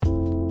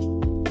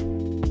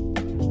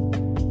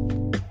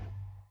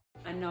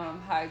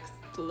because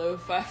the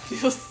lo-fi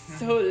feels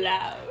so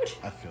loud.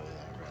 I feel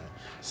that, right?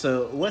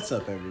 So, what's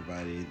up,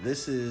 everybody?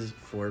 This is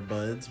Four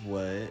Buds.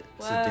 What?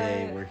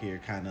 Today, we're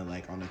here kind of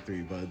like on a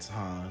Three Buds,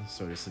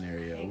 sort of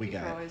scenario. We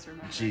got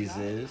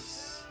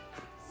Jesus.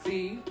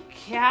 See?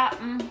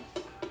 Captain.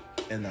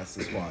 And that's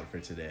the squad for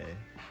today.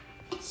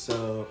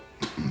 So,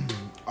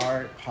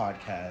 our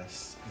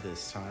podcast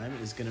this time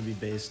is going to be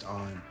based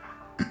on,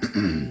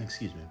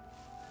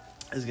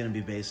 is going to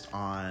be based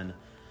on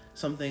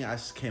something I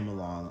came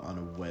along on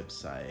a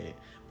website.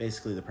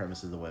 Basically, the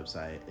premise of the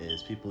website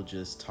is people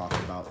just talk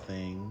about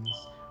things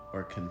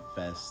or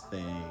confess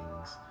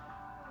things,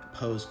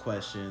 pose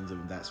questions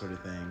and that sort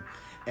of thing.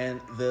 And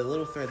the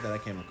little thread that I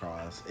came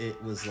across,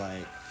 it was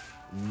like,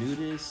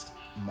 nudist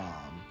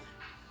mom.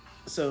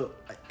 So,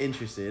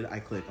 interested,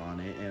 I click on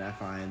it, and I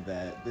find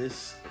that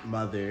this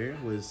mother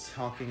was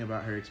talking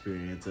about her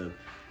experience of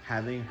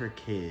having her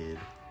kid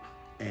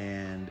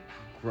and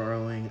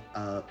growing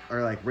up,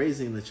 or like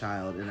raising the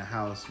child in a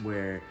house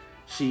where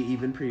she,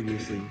 even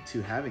previously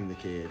to having the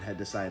kid, had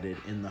decided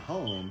in the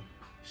home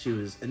she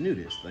was a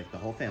nudist. Like, the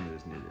whole family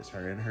was nudist.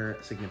 Her and her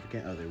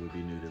significant other would be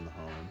nude in the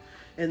home.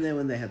 And then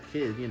when they had the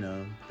kid, you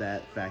know,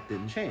 that fact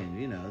didn't change.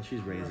 You know,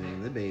 she's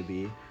raising the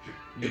baby,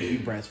 you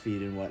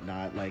breastfeed and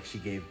whatnot. Like, she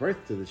gave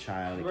birth to the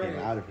child. It came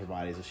out of her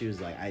body. So she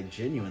was like, I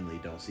genuinely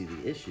don't see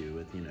the issue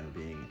with, you know,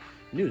 being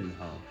nude in the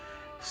home.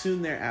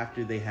 Soon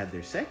thereafter, they had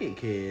their second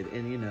kid.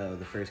 And, you know,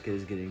 the first kid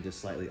is getting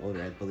just slightly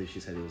older. I believe she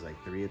said he was like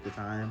 3 at the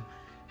time.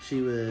 She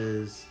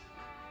was,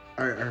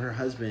 or her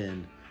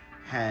husband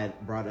had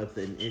brought up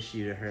an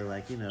issue to her,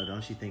 like, you know,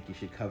 don't you think you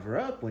should cover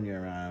up when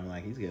you're around?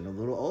 Like, he's getting a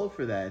little old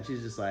for that. And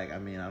she's just like, I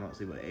mean, I don't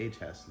see what age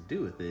has to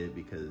do with it,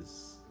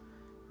 because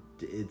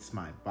it's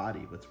my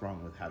body. What's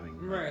wrong with having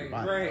your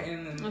body? Right,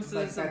 and then This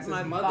like, is that's my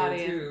his mother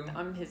body, too. and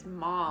I'm his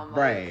mom.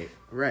 Like,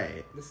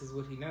 Right. This is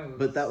what he knows.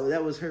 But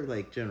that was her,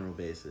 like, general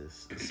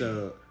basis.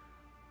 So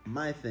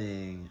my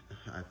thing,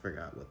 I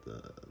forgot what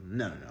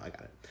no, I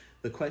got it.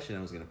 The question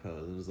I was gonna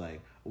pose, it was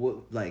like,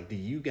 what, like, do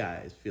you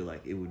guys feel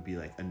like it would be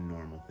like a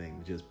normal thing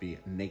to just be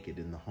naked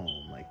in the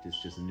home, like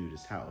just a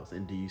nudist house?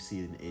 And do you see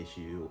an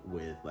issue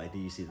with, like, do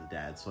you see the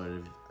dad sort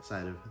of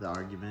side of the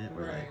argument,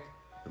 or like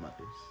the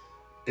mothers?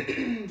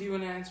 Do you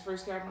want to answer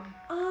first, Captain?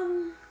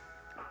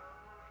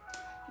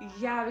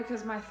 Yeah,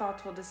 because my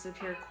thoughts will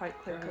disappear quite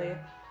quickly.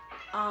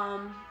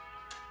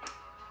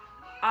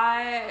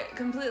 I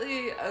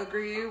completely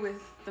agree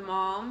with the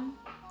mom.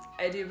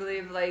 I do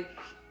believe, like,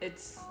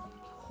 it's...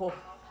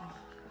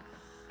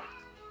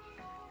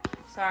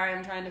 Sorry,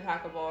 I'm trying to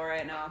pack a bowl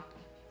right now.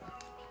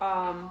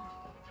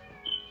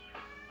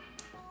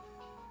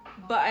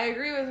 But I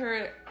agree with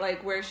her,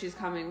 like, where she's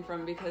coming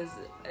from, because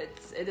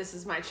this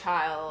is my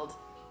child.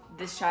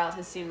 This child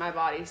has seen my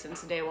body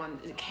since day one.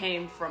 It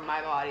came from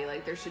my body.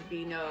 Like, there should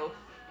be no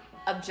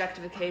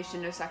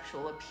objectification, no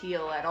sexual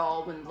appeal at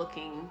all when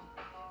looking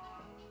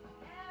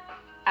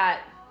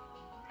at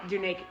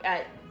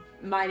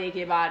my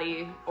naked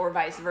body, or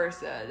vice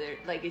versa.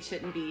 Like, it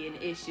shouldn't be an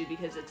issue,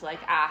 because it's like,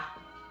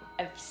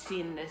 I've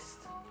seen this.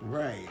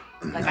 Right.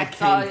 Like, I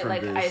saw it.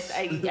 Like,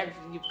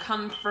 you've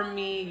come from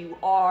me. You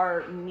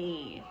are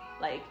me.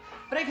 Like,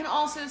 but I can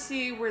also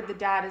see where the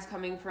dad is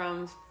coming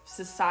from,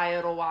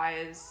 societal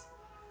wise,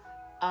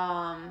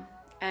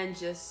 and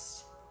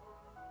just,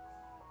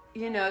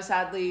 you know,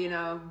 sadly, you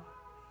know,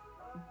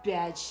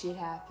 bad shit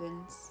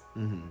happens.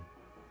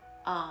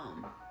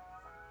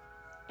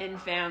 In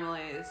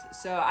families.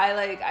 So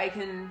I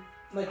can...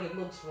 Like, it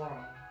looks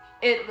wrong.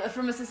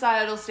 From a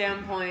societal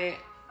standpoint,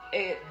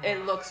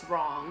 it looks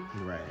wrong.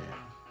 Right.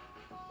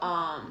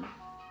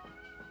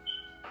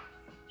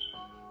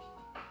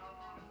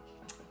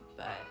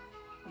 But,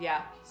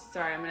 yeah.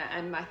 Sorry, I'm gonna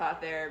end my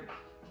thought there.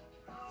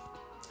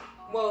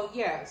 Well,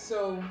 yeah,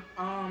 so,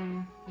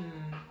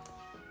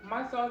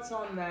 my thoughts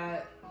on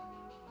that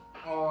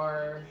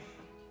are...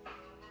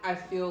 I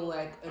feel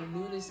like a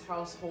nudist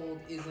household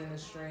isn't a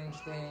strange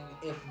thing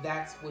if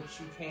that's what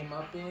you came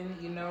up in,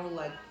 you know,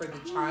 like, for the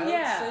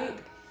child's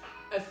sake.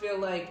 I feel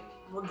like,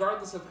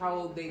 regardless of how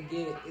old they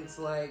get, it's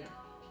like,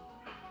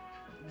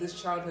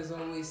 this child has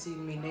always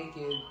seen me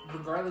naked,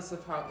 regardless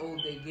of how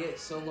old they get,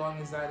 so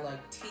long as I, like,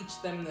 teach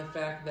them the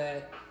fact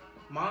that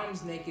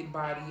mom's naked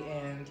body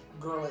and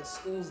girl at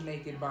school's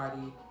naked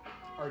body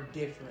are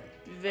different.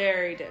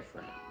 Very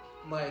different.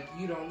 Like,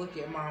 you don't look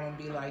at mom and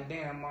be like,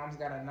 damn, mom's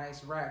got a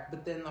nice rack.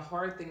 But then the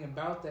hard thing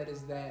about that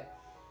is that,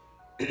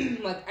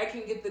 like, I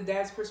can get the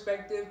dad's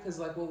perspective, because,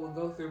 like, what would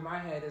go through my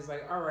head is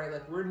like, all right,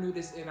 like, we're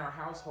nudists in our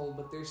household,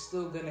 but there's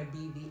still going to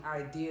be the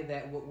idea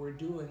that what we're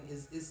doing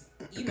is,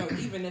 you know,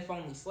 even if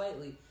only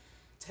slightly,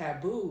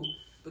 taboo.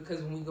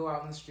 Because when we go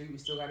out in the street, we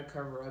still got to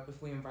cover up. If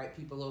we invite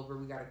people over,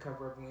 we got to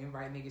cover up. When we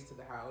invite niggas to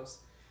the house.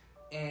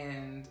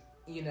 And,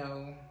 you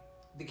know...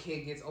 the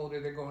kid gets older,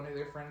 they're going to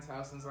their friend's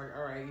house, and it's like,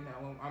 all right, you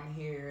know, I'm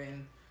here,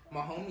 and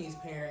my homie's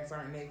parents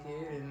aren't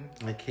naked, and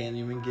I can't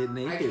even get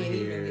naked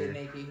here.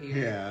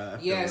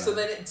 Yeah. So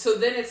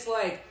then it's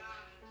like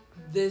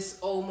this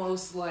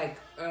almost like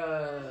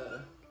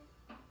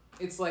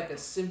it's like a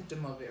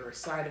symptom of it or a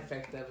side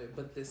effect of it,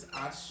 but this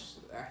I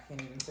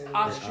can't even say the word.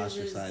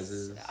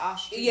 Ostracizes.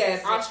 Yeah,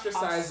 it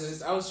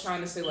ostracizes. I was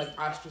trying to say like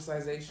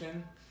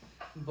ostracization,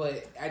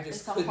 but I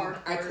just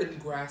couldn't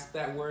grasp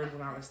that word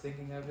when I was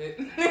thinking of it.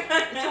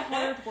 It's a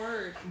hard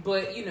word.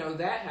 But you know,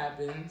 that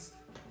happens,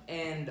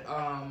 and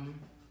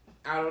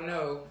I don't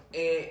know.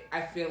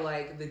 I feel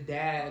like the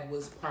dad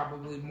was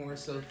probably more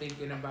so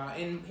thinking about,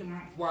 and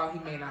while he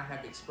may not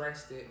have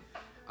expressed it,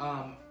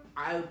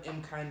 I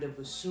am kind of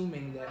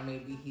assuming that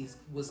maybe he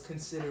was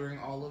considering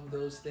all of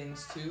those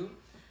things too.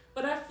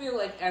 But I feel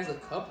like as a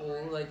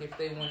couple, like if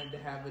they wanted to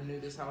have a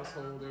nudist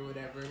household or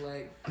whatever,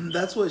 like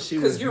that's what she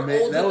was.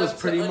 That was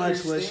pretty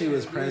much what she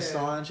was pressed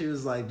on. She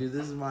was like, "Dude,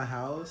 this is my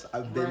house.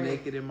 I've been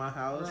naked in my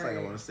house. Like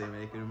I want to stay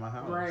naked in my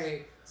house."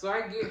 Right. So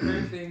I get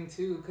her thing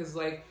too, because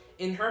like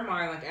in her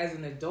mind, like as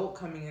an adult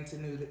coming into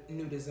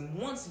nudism,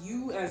 once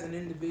you as an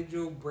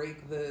individual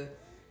break the,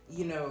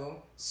 you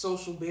know,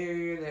 social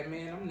barrier that,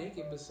 man, I'm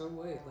naked, but so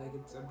what? Like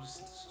it's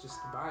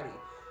just the body.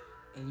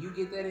 And you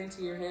get that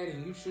into your head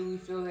and you truly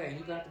feel that and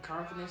you got the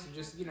confidence to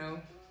just, you know,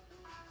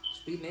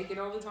 just be naked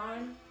all the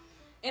time.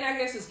 And I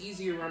guess it's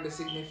easier around a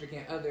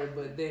significant other,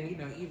 but then, you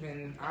know,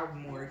 even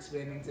I'm more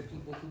expanding to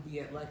people who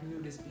be at like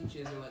nudist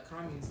beaches or like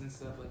communes and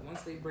stuff. Like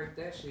once they break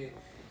that shit,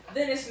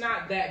 then it's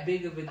not that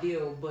big of a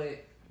deal,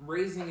 but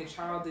raising a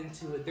child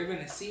into it, they're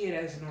gonna see it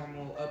as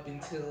normal up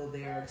until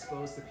they're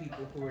exposed to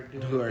people who are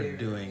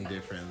doing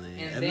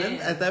differently. And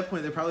then at that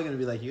point, they're probably gonna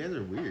be like, "You guys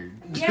are weird."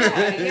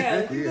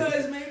 Yeah. You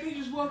guys maybe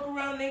just walk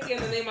around naked, and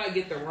then they might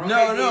get the wrong. No.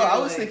 I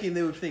was thinking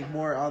they would think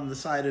more on the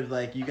side of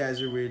like, you guys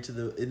are weird to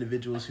the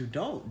individuals who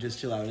don't just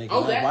chill out naked.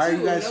 Oh, like, why are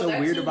you guys so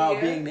weird about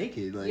yeah. being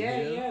naked? Like,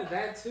 yeah,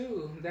 that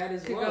too. That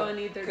is well.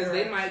 Because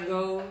they might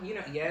go, you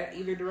know,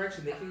 either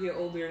direction. They could get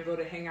older and go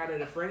to hang out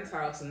at a friend's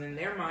house, and in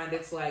their mind,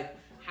 it's like,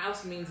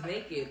 house means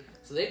naked,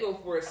 so they go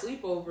for a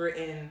sleepover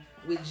and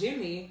with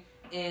Jimmy,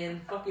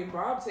 and fucking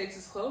Bob takes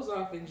his clothes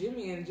off, and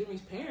Jimmy's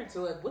parents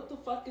are like, "What the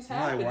fuck is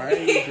happening? Why are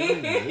you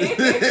doing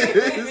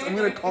this? I'm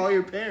gonna call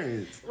your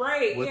parents."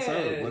 Right? What's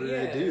up? What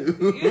did I do?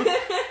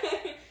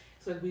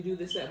 It's like, we do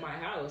this at my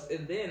house,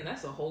 and then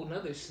that's a whole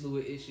nother slew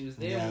of issues.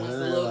 Then once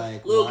the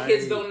like, little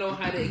kids don't know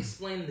how to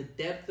explain the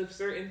depth of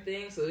certain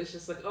things, so it's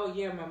just like, oh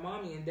yeah, my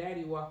mommy and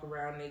daddy walk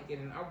around naked,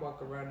 and I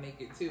walk around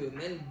naked too, and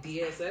then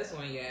DSS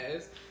on your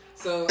ass.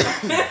 So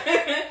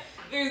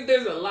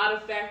there's a lot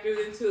of factors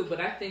into it,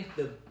 but I think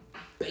the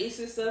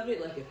basis of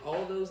it, like if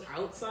all those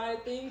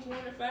outside things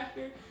weren't a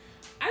factor,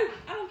 I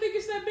don't think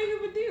it's that big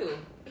of a deal.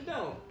 I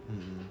don't.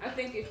 Mm-hmm. I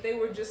think if they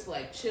were just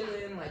like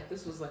chilling, like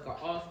this was like an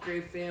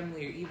off-grade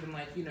family, or even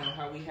like, you know,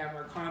 how we have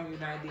our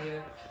commune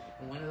idea,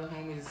 and one of the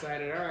homies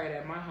decided, all right,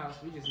 at my house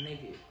we just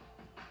naked.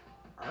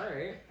 All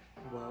right.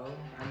 Well,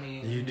 I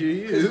mean, you do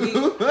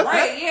you.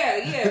 Right,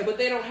 yeah, but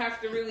they don't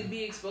have to really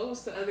be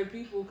exposed to other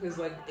people, because,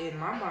 like, in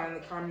my mind,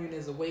 the commune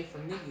is away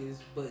from niggas,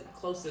 but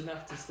close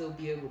enough to still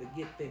be able to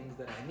get things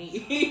that I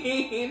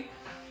need.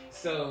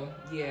 So,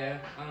 yeah,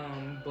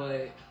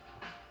 but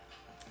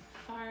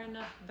far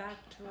enough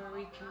back to where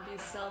we can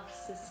be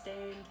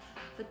self-sustained,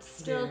 but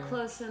still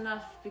close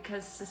enough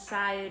because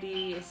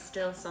society is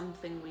still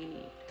something we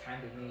need.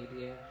 Kind of need,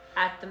 yeah.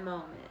 At the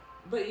moment.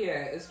 But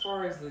yeah, as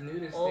far as the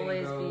nudist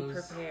always thing goes,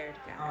 be prepared,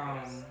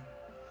 guys.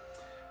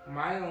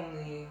 My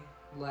only,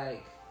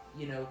 like,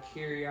 you know,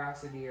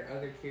 curiosity or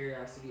other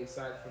curiosity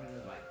aside from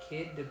the like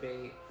kid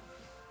debate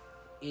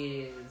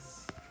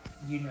is,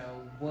 you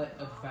know, what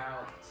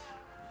about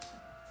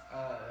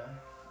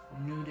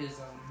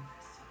nudism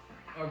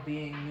or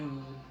being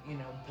nude, you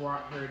know,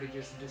 brought her to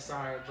just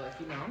decide, like,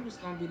 you know, I'm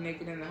just gonna be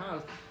naked in the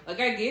house. Like,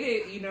 I get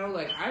it, you know,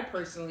 like, I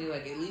personally,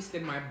 like, at least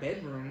in my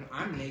bedroom,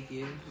 I'm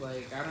naked.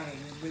 Like, I don't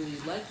really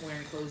like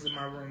wearing clothes in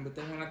my room, but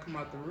then when I come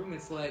out the room,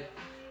 it's like,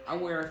 I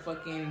wear a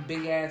fucking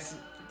big-ass,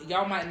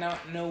 y'all might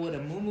not know what a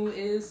muumuu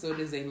is, so it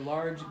is a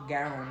large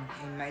gown,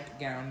 a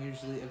nightgown,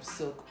 usually of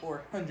silk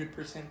or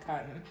 100%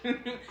 cotton.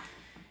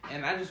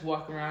 And I just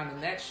walk around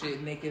in that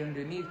shit naked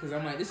underneath, because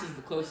I'm like, this is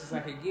the closest I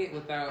could get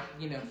without,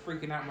 you know,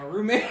 freaking out my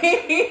roommate.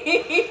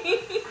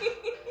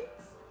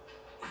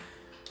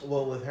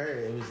 Well, with her,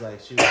 it was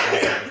like she was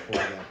naked before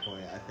that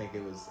point. I think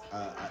it was,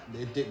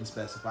 it didn't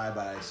specify,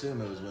 but I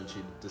assume it was when she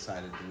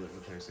decided to live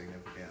with her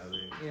significant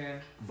other. Yeah.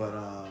 But,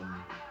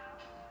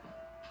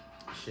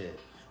 shit.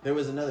 There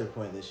was another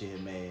point that she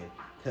had made,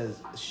 because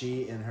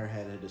she in her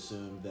head had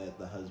assumed that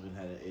the husband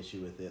had an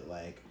issue with it,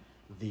 like,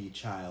 the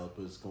child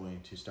was going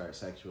to start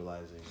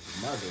sexualizing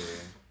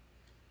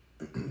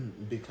the mother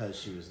because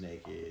she was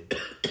naked.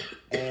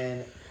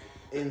 And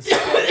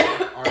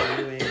instead of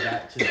arguing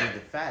that to be the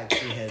fact,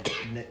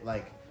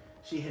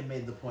 she had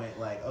made the point,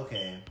 like,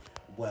 okay,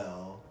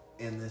 well,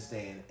 in this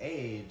day and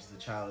age, the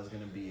child is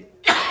going to be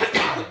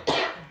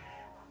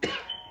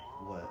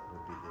what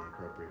would be the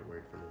appropriate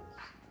word for this?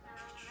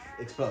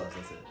 Exposed,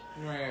 that's it.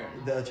 Right.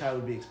 The child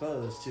would be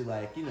exposed to,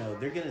 like, you know,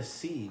 they're gonna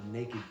see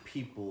naked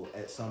people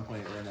at some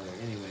point or another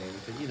anyway.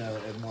 But, you know,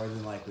 more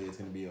than likely it's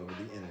gonna be over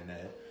the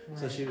internet. Right.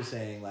 So she was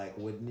saying, like,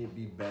 wouldn't it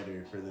be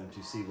better for them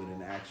to see what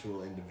an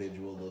actual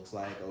individual looks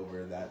like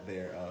over that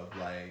there of,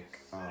 like,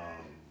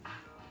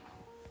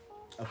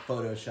 a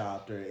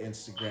photoshopped or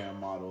Instagram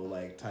model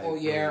like type. Oh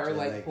yeah, page, or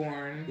like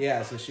porn.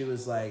 Yeah, so she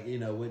was like,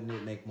 wouldn't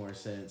it make more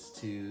sense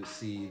to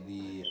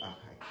see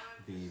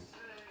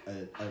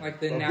like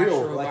the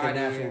natural real, like body,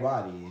 a natural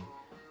body?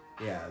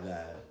 Yeah,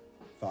 that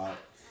thought.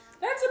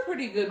 That's a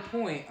pretty good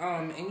point.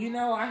 And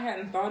I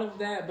hadn't thought of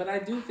that, but I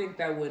do think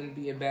that wouldn't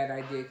be a bad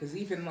idea, because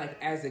even like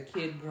as a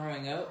kid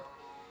growing up,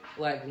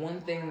 like one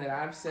thing that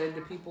I've said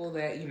to people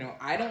that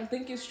I don't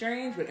think is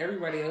strange, but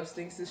everybody else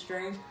thinks is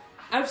strange.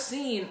 I've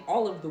seen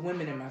all of the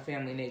women in my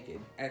family naked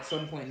at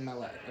some point in my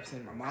life. I've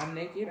seen my mom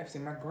naked. I've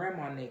seen my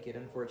grandma naked,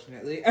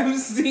 unfortunately. I've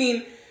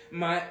seen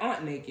my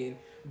aunt naked.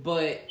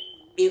 But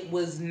it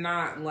was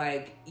not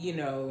like,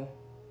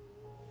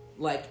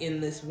 like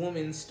in this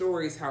woman's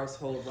stories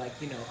household, like,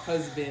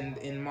 husband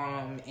and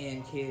mom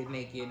and kid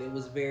naked. It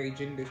was very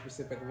gender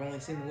specific. I've only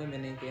seen the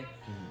women naked.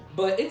 Mm-hmm.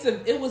 But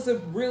it was a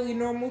really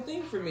normal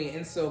thing for me.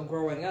 And so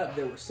growing up,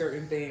 there were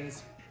certain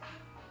things,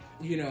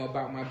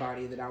 about my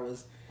body that I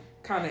was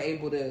kind of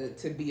able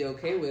to be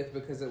okay with,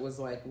 because it was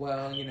like,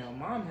 well,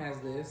 mom has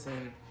this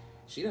and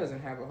she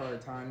doesn't have a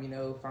hard time,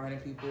 finding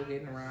people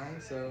getting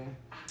around, so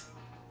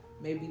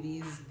maybe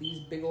these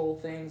big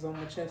old things on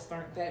my chest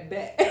aren't that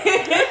bad.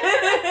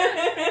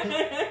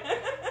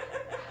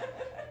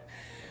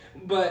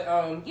 But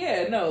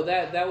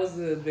that was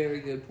a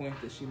very good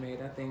point that she made.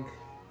 I think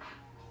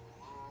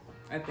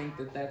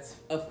that's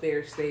a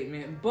fair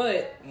statement,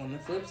 but on the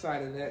flip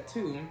side of that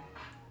too,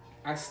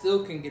 I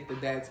still can get the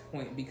dad's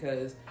point,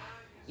 because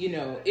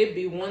it'd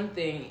be one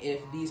thing if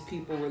these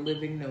people were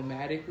living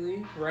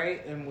nomadically,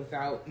 right? And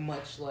without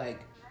much, like,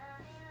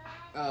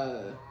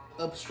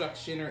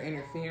 obstruction or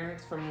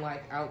interference from,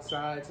 like,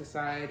 outside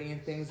society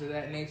and things of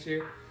that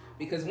nature.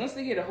 Because once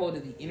they get a hold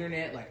of the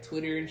internet, like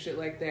Twitter and shit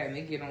like that, and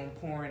they get on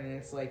porn and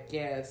it's like,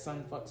 yeah,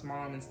 son fucks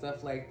mom and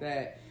stuff like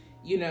that,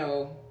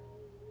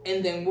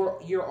 and then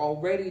you're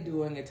already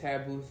doing a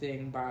taboo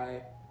thing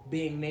by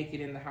being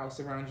naked in the house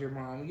around your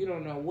mom. You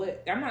don't know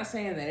what... I'm not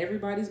saying that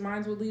everybody's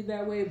minds will lead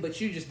that way,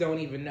 but you just don't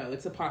even know.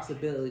 It's a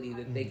possibility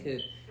that they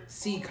could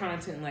see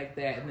content like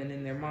that, and then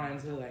in their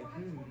minds they're like,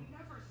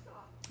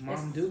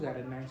 mom do got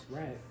a nice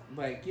rack.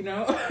 Like,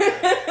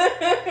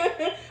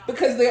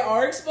 because they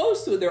are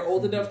exposed to it. They're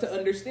old enough to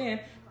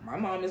understand, my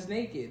mom is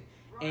naked,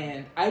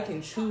 and I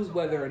can choose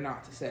whether or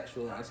not to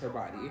sexualize her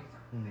body.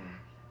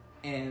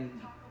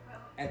 And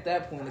at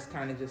that point, it's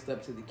kind of just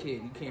up to the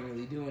kid. You can't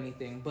really do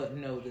anything but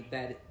know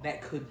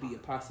that could be a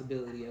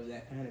possibility of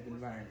that kind of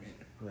environment.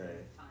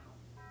 Right.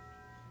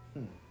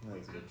 That's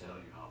I can tell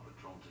you how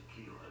Patron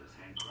tequila is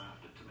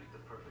handcrafted to make the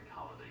perfect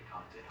holiday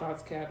cocktail.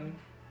 Thoughts, Captain?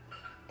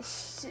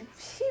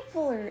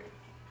 People are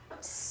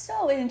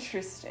so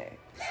interesting.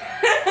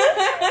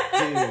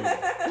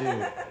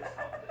 Dude.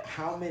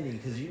 How many?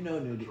 Because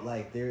nudity,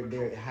 like there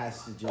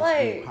has to just be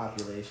a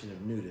population of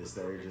nudists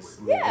that are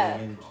just living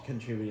and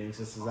contributing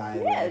to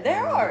society. Yeah,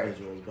 there are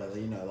individuals, but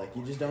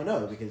you just don't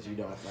know, because you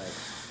don't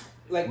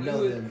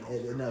know them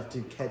enough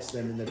to catch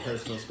them in their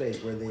personal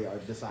space where they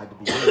decide to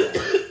be doing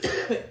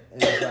that.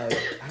 And it's like,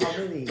 how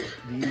many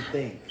do you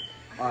think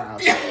are out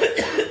there?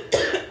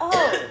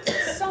 Oh,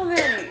 so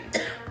many.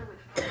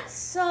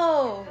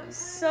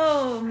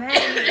 So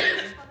many.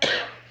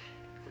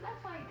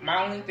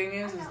 My only thing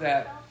is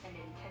that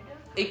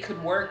it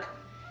could work.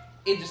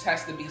 It just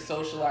has to be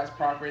socialized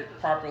properly,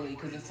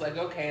 because it's like,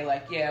 okay,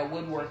 like, yeah, it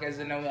would work as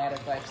a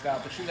nomadic lifestyle,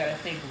 but you gotta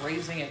think,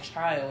 raising a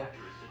child,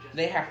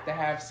 they have to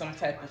have some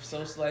type of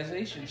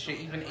socialization shit.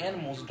 Even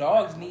animals,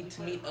 dogs need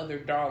to meet other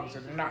dogs, or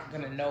they're not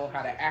gonna know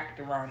how to act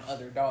around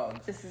other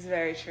dogs. This is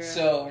very true.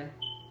 So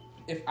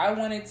if I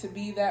wanted to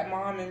be that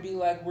mom and be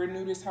like, we're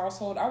nudist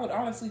household, I would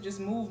honestly just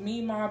move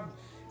me, my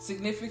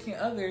significant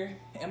other,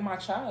 and my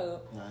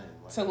child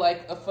to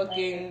like a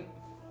fucking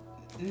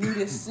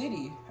nudist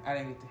city. I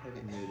didn't get to hit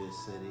it.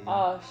 Nudist city.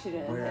 Oh, she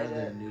didn't Where hit are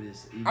there it.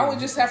 nudist? I would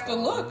just have to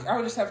look.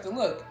 I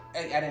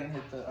didn't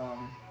hit the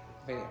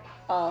there.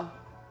 Oh.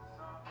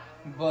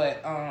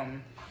 But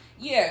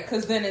yeah,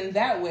 because then in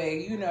that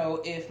way,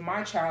 if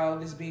my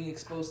child is being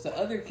exposed to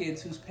other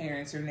kids whose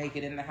parents are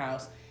naked in the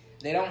house,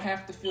 they don't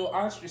have to feel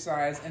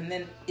ostracized, and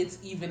then it's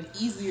even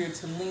easier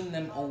to lean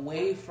them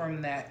away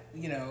from that,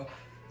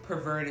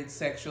 perverted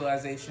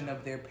sexualization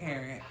of their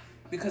parent,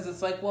 because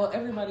it's like, well,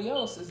 everybody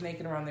else is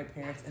naked around their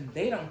parents and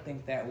they don't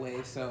think that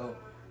way. So,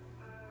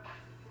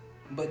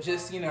 but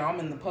just, I'm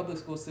in the public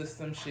school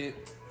system,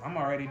 shit, I'm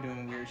already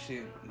doing weird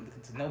shit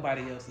because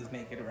nobody else is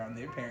naked around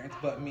their parents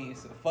but me,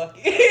 so fuck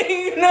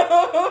it.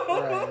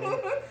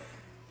 Right.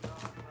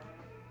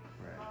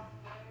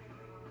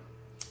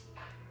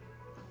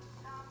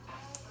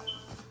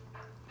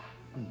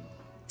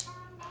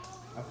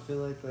 I feel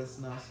like that's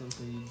not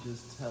something you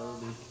just tell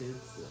the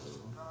kids,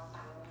 though.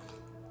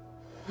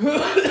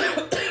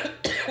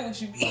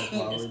 What you mean?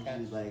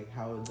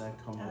 How would that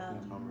come up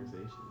in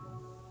conversation?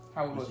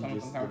 How would it come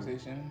up in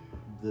conversation?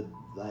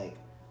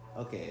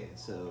 okay,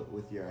 so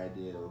with your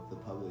idea of the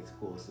public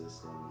school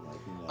system, like,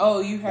 you know, Oh,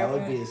 you that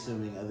would haven't- be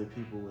assuming other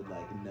people would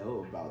like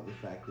know about the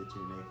fact that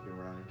you're naked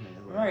around your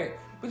family. Right.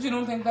 But you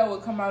don't think that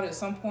would come out at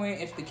some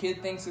point if the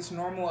kid thinks it's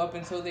normal up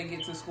until they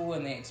get to school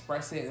and they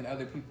express it and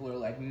other people are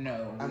like,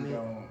 no, we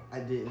don't. I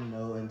didn't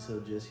know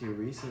until just here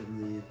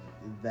recently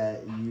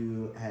that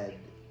you had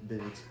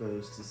been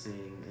exposed to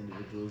seeing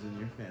individuals in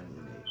your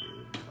family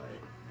naked.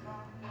 Like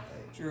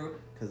True.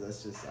 Because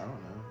that's just, I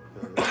don't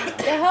know.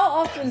 Yeah, how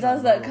often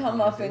does that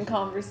come up in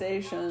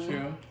conversation?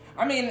 True.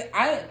 I mean,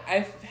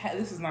 I've had,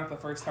 this is not the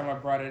first time I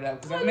brought it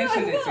up because I've I know,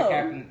 mentioned I it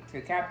know.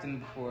 to Captain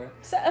before.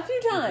 So, a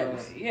few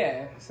times. But,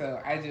 yeah, so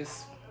I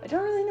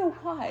don't really know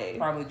why.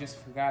 probably just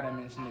forgot I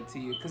mentioned it to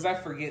you because I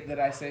forget that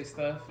I say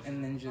stuff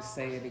and then just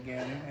say it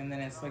again and then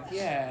it's like,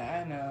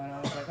 yeah, I know, and I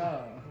was like,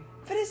 oh.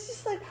 But it's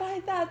just like, why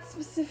that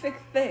specific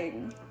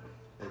thing?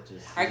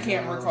 I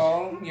can't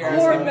recall.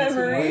 Poor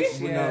memory.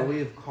 No, we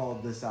have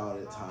called this out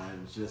at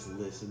times, just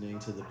listening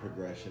to the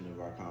progression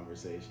of our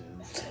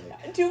conversations.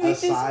 Like, Do we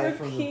aside just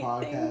from the repeat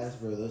podcast, things?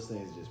 bro, those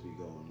things just be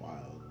going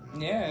wild.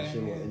 Yeah.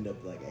 Shit will end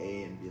up like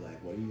A and be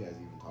like, what are you guys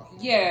even talking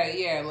about?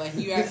 Yeah, like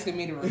you asking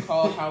me to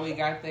recall how we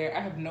got there.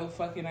 I have no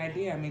fucking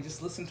idea. I mean,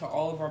 just listen to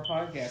all of our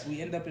podcasts. We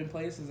end up in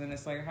places and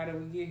it's like, how did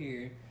we get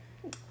here?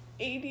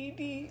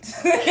 ADD.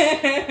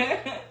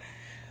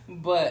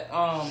 But,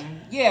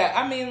 yeah,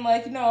 I mean,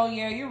 like, no,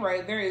 yeah, you're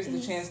right. There is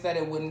the chance that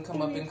it wouldn't come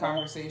up in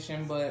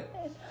conversation, but,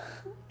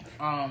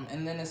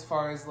 and then as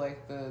far as,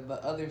 like, the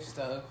other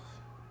stuff,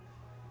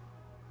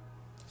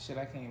 shit,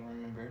 I can't even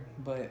remember,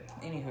 but,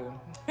 anywho,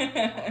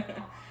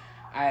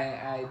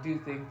 I do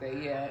think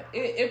that, yeah,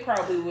 it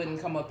probably wouldn't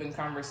come up in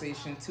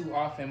conversation too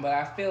often, but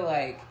I feel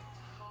like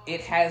it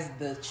has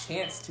the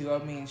chance to. I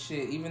mean,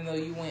 shit, even though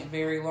you went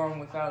very long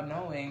without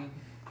knowing,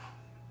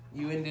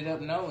 you ended up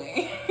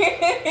knowing.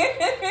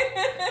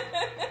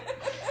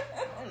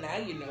 Now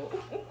you know.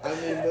 I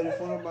mean, but if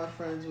one of my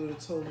friends would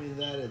have told me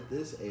that at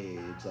this age,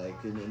 like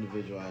an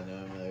individual I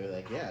know, and they were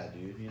like, yeah,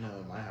 dude, you know,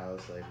 in my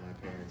house, like,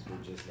 my parents were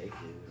just naked.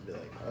 I'd be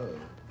like, oh,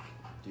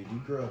 dude, you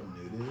grew up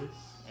nudist?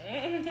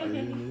 Are you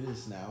a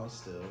nudist now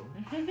still?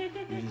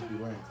 You just be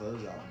wearing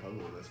clothes out in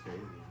public. That's crazy.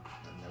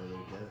 I never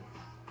really get it.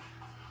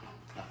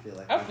 I feel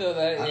like I feel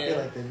that, I yeah. feel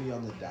like they'd be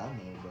on the down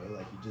low, bro.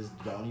 Like, you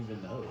just don't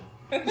even know.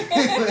 Like,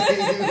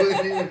 you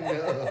wouldn't even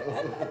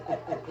know.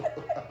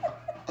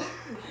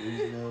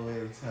 There's no way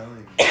of telling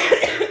me.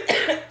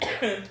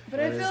 But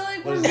I feel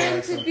like we're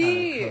meant to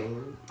be.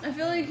 I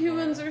feel like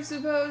humans are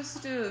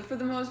supposed to, for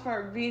the most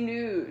part, be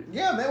nude.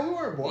 Yeah, man, we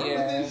weren't born with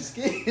any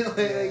skin. like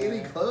Yeah. any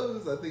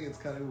clothes. I think it's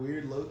kind of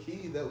weird, low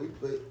key, that we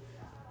put.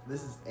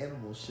 This is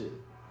animal shit.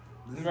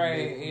 This is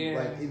Right, made- yeah.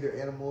 Like either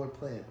animal or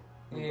plant,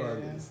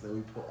 regardless, that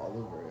we put all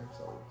over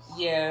ourselves.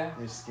 Yeah.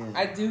 Their skin.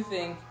 I do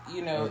think,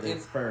 you know, or their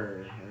it's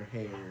fur or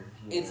hair.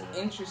 it's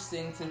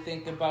interesting to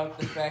think about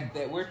the fact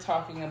that we're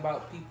talking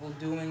about people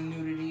doing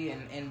nudity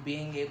and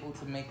being able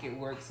to make it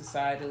work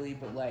societally,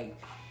 but like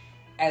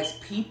as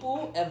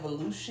people,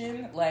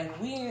 evolution, like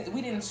we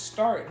didn't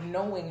start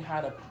knowing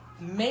how to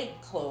make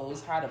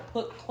clothes, how to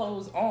put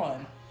clothes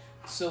on.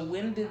 So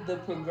when did the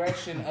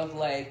progression of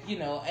like, you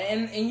know,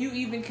 and you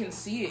even can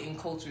see it in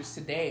cultures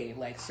today,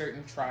 like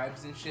certain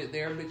tribes and shit,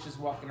 there are bitches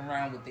walking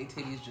around with their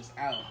titties just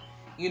out.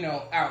 You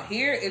know, out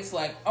here it's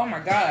like, oh my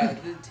god,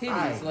 the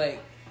titties, like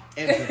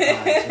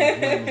empathize with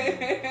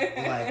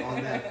women. Like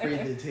on that free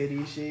the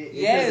titty shit. It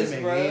Yes, doesn't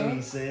make bro.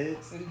 any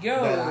sense.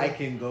 Yo. That I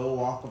can go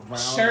walk around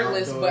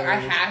Shirtless, but I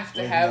outdoors have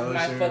to with have no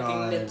my shirt fucking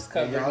on. lips If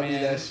covered, y'all do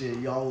man. that shit,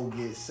 y'all will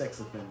get sex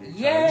offended.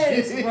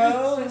 Yes, charges.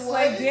 bro. It's What?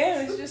 like,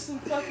 damn, it's just some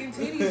fucking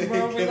titties,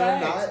 bro. Can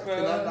Relax, I not, bro.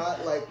 Can I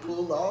not like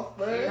pull off,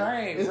 bro?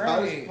 Right, It's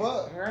hot as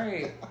fuck.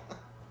 right.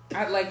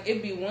 I like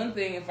it'd be one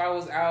thing if I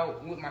was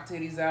out with my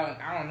titties out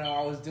and I don't know,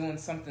 I was doing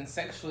something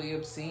sexually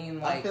obscene,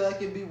 I like feel like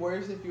it'd be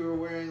worse if you were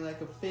wearing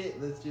like a fit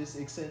that just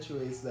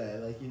accentuates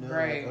that. Like, you know,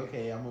 Right. like,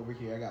 okay, I'm over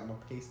here, I got my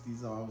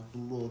pasties on with the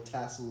little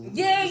tassels.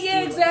 yeah, Just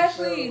yeah, doing like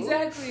a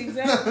exactly.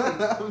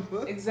 show.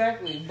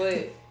 Exactly.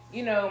 But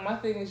you know, my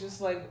thing is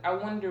just like I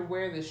wonder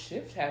where the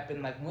shift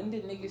happened. Like when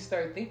did niggas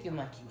start thinking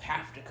like you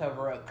have to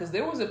cover up? Because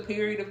there was a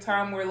period of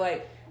time where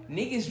like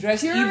niggas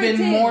dressed even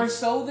Puritans. more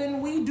so than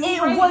we do. It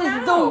right was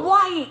now. the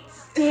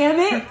whites, damn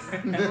it!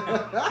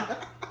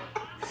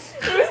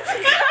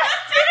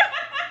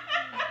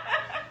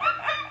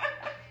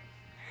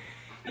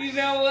 You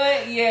know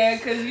what? Yeah,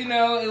 because, you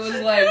know, it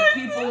was like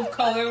people of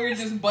color were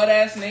just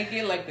butt-ass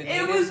naked. Like the It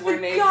niggas was were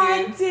the naked.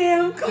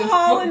 goddamn The fucking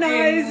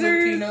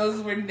colonizers.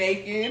 Latinos were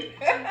naked.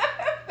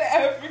 The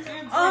Africans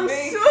were I'm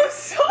naked. so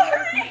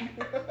sorry.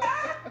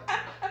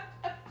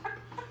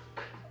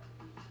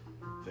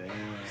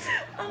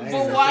 Damn.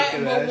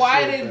 But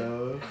why did...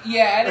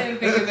 Yeah, I didn't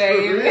think of that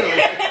either.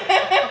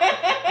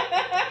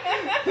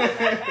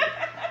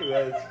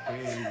 That's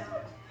crazy.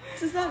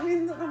 Does that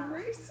mean that I'm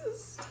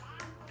racist?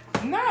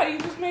 Nah, you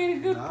just made a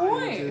good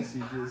point. You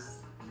just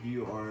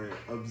you are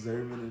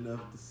observant enough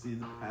to see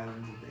the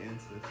patterns of the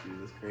ancestry.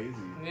 That's crazy.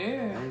 I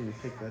Yeah. didn't even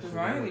pick that shit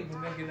I up. didn't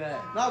even think of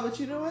that. Nah, but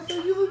you know what?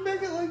 Though you look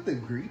back at like the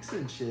Greeks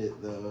and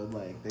shit, though.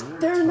 Like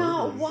They're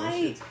not togas. white. That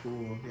shit's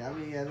cool. Yeah, I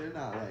mean, yeah, they're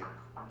not like.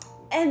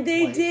 And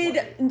they White, did.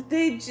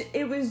 white.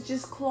 It was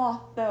just cloth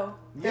though.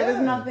 There was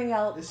Yeah. nothing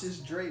else. It's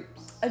just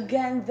drapes.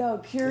 Again, though,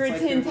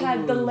 Puritans your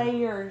had the little-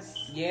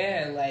 layers.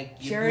 Yeah, like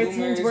your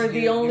Puritans bloomers, were the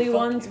your only fucking-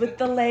 ones with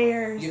the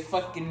layers. your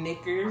fucking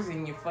knickers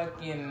and your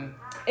fucking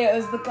It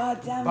was the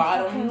goddamn fucking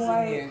bottoms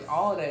white. and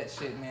all that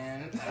shit,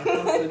 man. I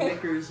thought the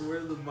knickers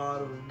were the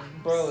bottom.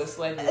 Bro, it's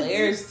like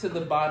layers to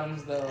the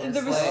bottoms though. It's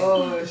There was- like,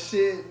 Oh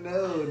shit!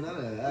 No, none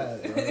of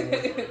that.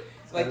 Bro.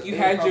 like you They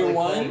had probably your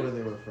called one. where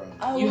they were from.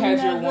 I You would had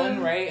your never-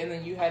 one, right? And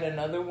then you had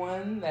another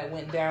one that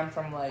went down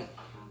from like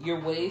your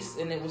waist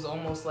and it was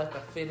almost like a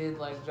fitted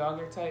like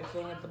jogger type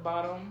thing at the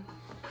bottom.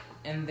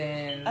 And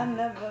then I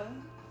never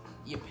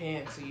your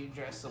pants or your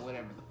dress or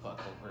whatever the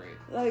fuck over it.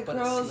 like But a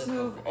girls slip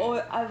who've. over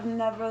it. I've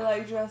never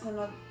like dressing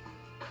up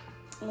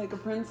like a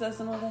princess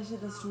and all that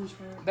shit. That's too much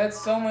for her. That's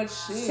so much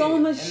shit. So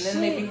much and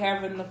then they shit. be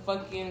having the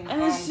fucking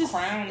And it's just-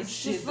 crown it's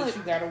shit just that like-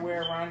 you gotta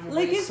wear around your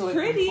like, waist it's so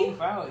pretty. it can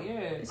poof out. Yeah.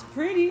 It's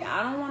pretty.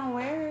 I don't want to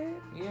wear it.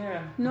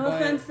 Yeah. No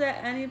but offense to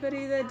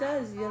anybody that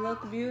does. You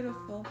look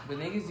beautiful. The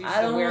niggas used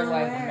I to don't wear wanna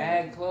like wear it.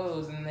 mad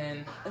clothes and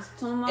then It's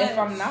too much. if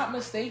I'm not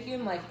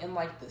mistaken, like in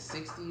like the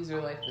 60s or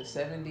like the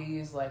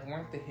 70s, like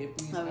weren't the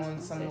hippies I was on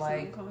gonna some say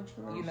like, something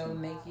controversial. you know,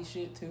 naked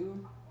shit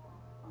too?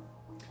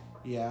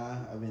 Yeah,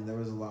 I mean there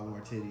was a lot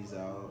more titties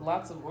out.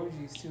 Lots of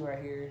orgies too,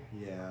 I hear.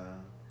 Yeah.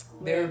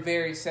 They were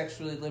very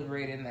sexually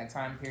liberated in that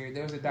time period.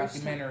 There was a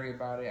documentary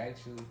about it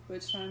actually,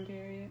 Which time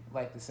period?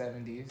 like the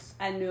 70s.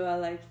 I knew I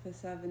liked the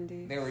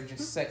 70s. They were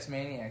just sex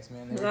maniacs,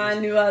 man. They were I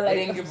just, knew I they liked.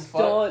 didn't give a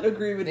fuck. Don't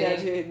agree with They that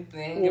didn't- shit.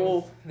 They didn't, give a,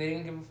 Whoa. they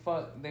didn't give a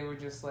fuck. They were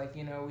just like,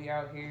 you know, we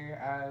out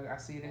here. I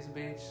see this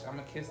bitch. I'm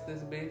gonna kiss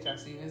this bitch. I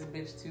see this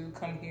bitch too.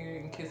 Come here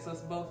and kiss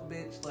us both,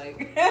 bitch. Like,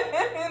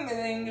 and they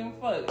didn't give a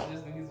fuck.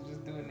 Just niggas were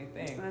just doing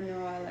their thing. I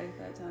know I liked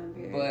that time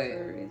period But-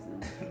 for a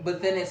reason.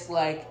 But then it's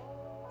like,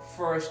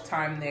 first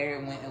time there,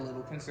 it went a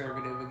little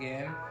conservative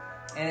again.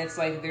 And it's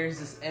like there's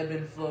this ebb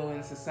and flow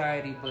in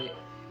society, but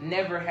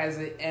never has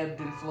it ebbed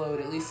and flowed,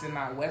 at least in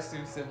our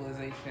Western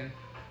civilization,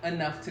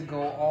 enough to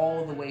go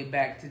all the way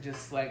back to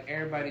just like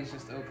everybody's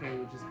just okay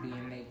with just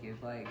being naked.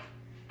 Like,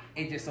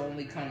 it just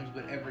only comes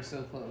but ever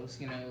so close,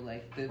 you know,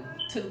 like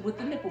with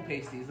the nipple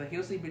pasties. Like,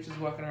 you'll see bitches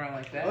walking around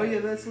like that. Oh yeah,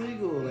 that's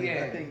legal. Like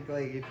Yeah. I think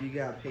like if you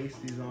got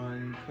pasties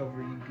on, you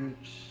cover your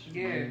gooch.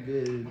 Yeah. You're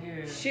good.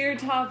 Yeah. Sheer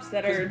tops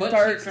that 'Cause are butt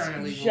dark, cheeks aren't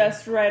illegal.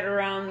 just right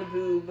around the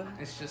boob.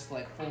 It's just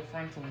like full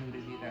frontal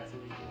nudity, that's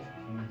illegal.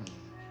 Mm-hmm.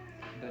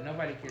 But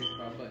nobody cares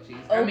about butt cheeks.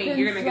 I mean, Open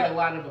you're gonna get a flo-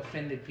 lot of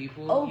offended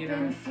people, Open, you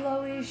know?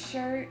 flowy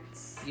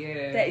shirts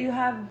Yeah. that you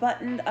have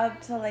buttoned up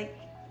to like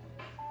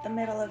the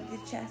middle of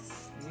your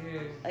chest, Yeah.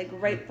 like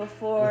right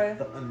before. With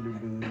the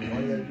underboob.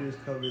 All you gotta do is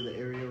cover the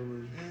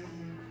areolas.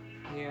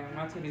 Yeah,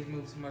 my titties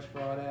move too much for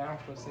all that. I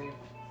don't feel safe.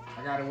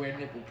 I gotta wear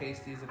nipple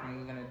pasties if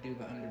I'm gonna do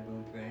the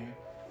underboob thing.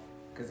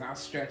 Cause I'll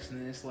stretch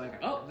and it's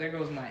like, oh, there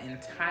goes my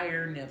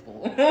entire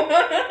nipple.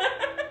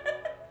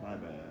 My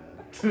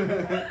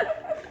bad.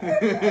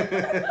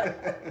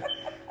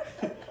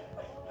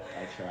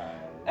 I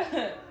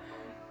tried.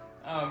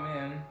 Oh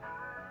man.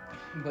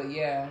 But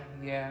yeah,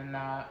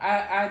 nah.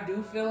 I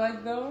do feel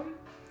like though,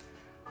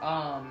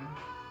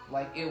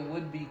 like it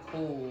would be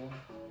cool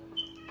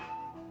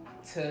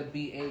to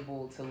be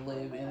able to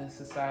live in a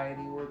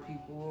society where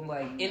people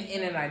like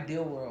in an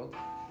ideal world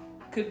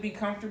could be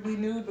comfortably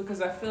nude,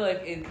 because I feel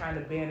like it kind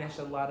of banished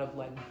a lot of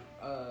like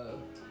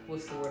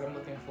what's the word I'm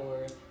looking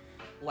for,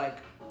 like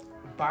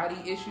body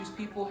issues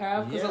people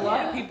have, because a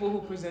lot of people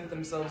who present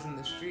themselves in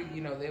the street,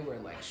 you know, they wear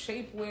like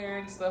shapewear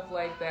and stuff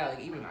like that.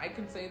 Like even I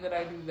can say that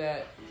I do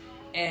that,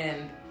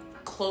 and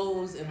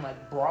clothes and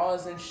like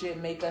bras and shit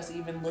make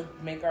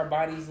our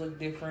bodies look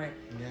different.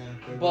 Yeah,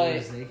 if But everybody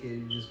was naked,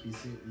 you'd just be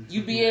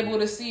you'd be able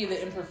to see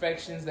the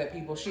imperfections that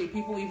people shit.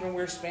 People even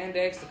wear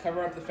spandex to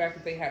cover up the fact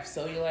that they have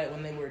cellulite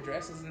when they wear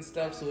dresses and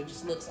stuff, so it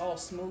just looks all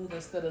smooth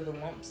instead of the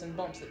lumps and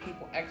bumps that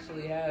people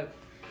actually have.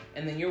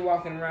 And then you're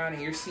walking around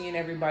and you're seeing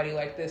everybody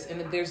like this, and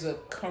there's a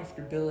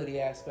comfortability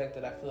aspect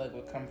that I feel like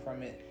would come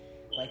from it.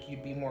 Like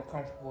you'd be more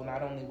comfortable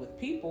not only with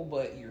people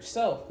but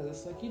yourself, because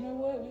it's like, you know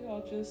what,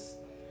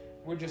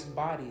 we're just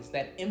bodies.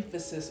 That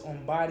emphasis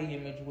on body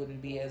image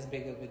wouldn't be as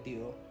big of a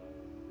deal.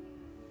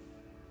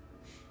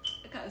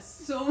 I got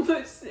so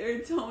much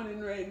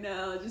serotonin right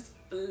now, just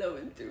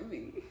flowing through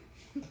me.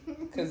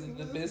 Because of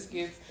the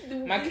biscuits. The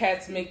My biscuits.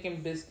 cat's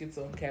making biscuits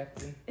on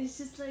Captain. It's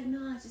just like,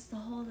 no, it's just the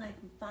whole like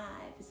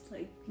vibe. It's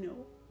like, you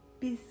know,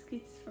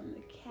 biscuits from the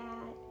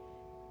cat,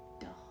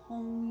 the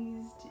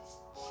homies just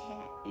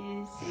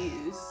chatting,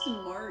 saying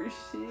smart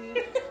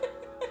shit.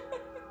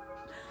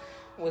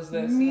 Was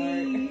that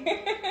Me. smart?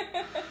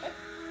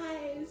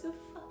 High as a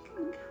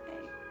fucking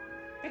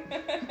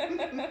kite.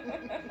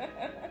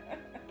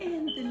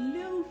 And the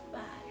lo-fi.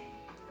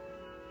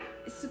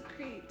 It's a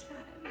great time.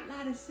 A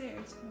lot of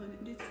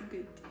serotonin. It's a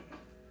good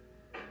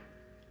day.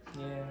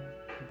 Yeah,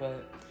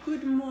 but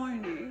Good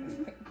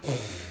morning.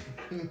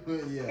 Yeah,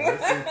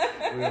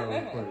 we are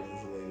recording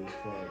this late as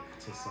fuck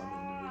to some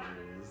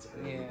individuals.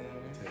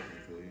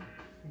 Technically.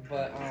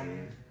 But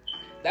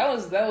that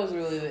was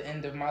really the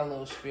end of my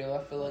little spiel.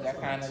 I feel like I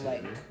kind of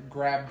like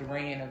grabbed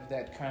rein of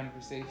that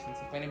conversation.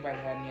 So if anybody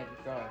had any other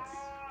thoughts.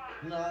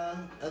 Nah,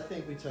 I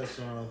think we touched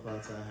on all the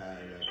thoughts I had.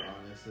 Like,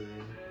 honestly,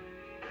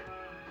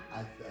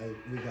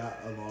 we got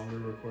a longer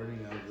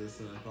recording out of this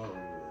than I thought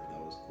we would.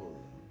 That was cool.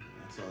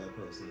 I saw that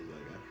post and was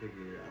like, I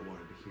figured I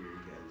wanted to hear you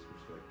guys'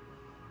 perspective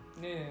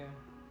on that. Yeah.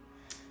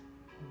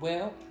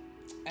 Well,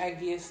 I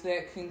guess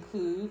that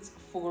concludes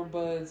 4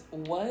 Buds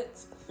What?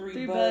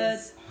 3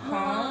 Buds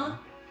Huh?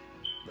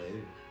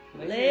 Later.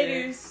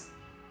 Laters.